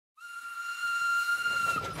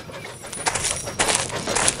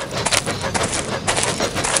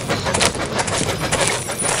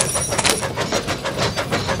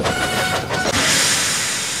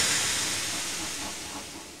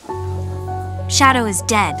Shadow is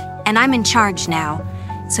dead, and I'm in charge now.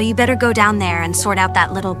 So you better go down there and sort out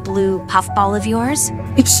that little blue puffball of yours.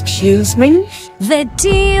 Excuse me? The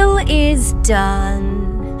deal is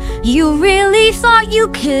done. You really thought you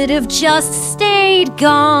could have just stayed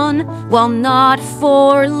gone? Well, not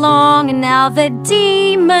for long, now the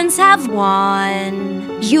demons have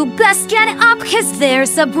won. You best get up, cause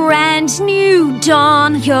there's a brand new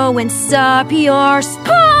dawn. Go and stop your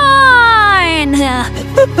spine!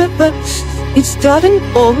 But is that an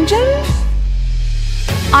order?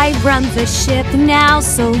 I run the ship now,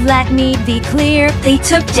 so let me be clear. They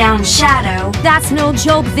took down Shadow. That's no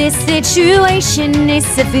joke, this situation is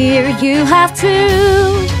severe. You have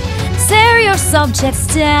to tear your subjects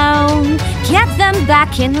down, get them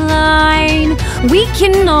back in line.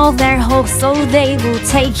 Weaken all their hopes so they will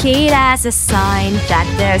take it as a sign that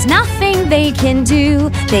there's nothing they can do.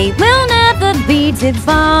 They will never be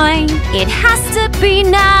divine. It has to be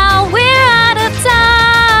now, we're out of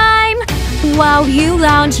time. While you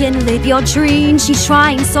lounge and live your dream, she's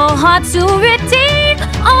trying so hard to redeem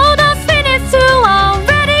all the cynics who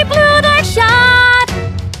already blew their shot.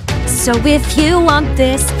 So if you want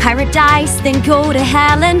this paradise, then go to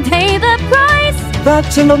hell and pay the price.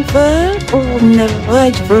 That's an offer? Oh no,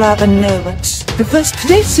 I'd rather know it. The first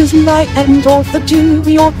place is my end overdue.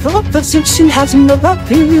 Your proposition has no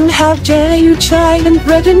appeal. How dare you try and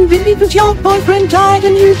bread and believe your boyfriend died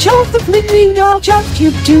and you chose the fleeing. I'll just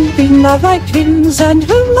you to be my vikings. And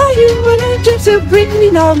who are you when I disagree?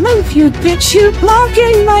 Now move you bitch, you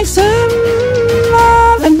blocking my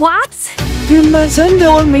sermon. What? You mustn't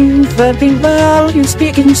know me very well. You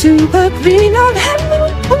speaking to the green on hell.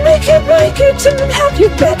 I'll make it break it and have you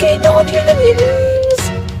begging on your knees.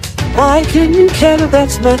 I couldn't care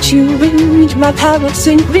that much you read my palace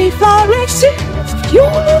in reflection. You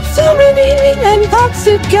look so revealing and that's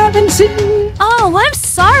a guarantee. Oh, I'm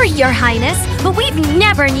sorry, Your Highness, but we've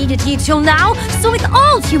never needed you till now. So with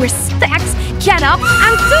all due respect, get up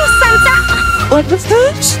and do something. What was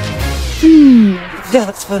that?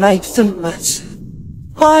 That's what I thought.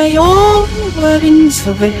 Why all worries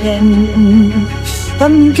for an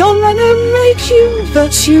I'm gonna make you,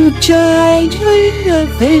 but you died with a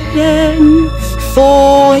villain.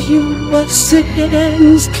 For you are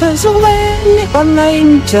sins, cause when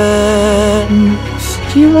I'm done,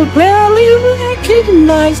 you will barely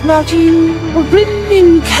recognize what you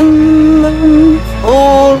bring come.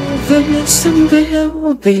 All this and there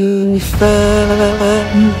will be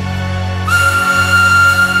fun.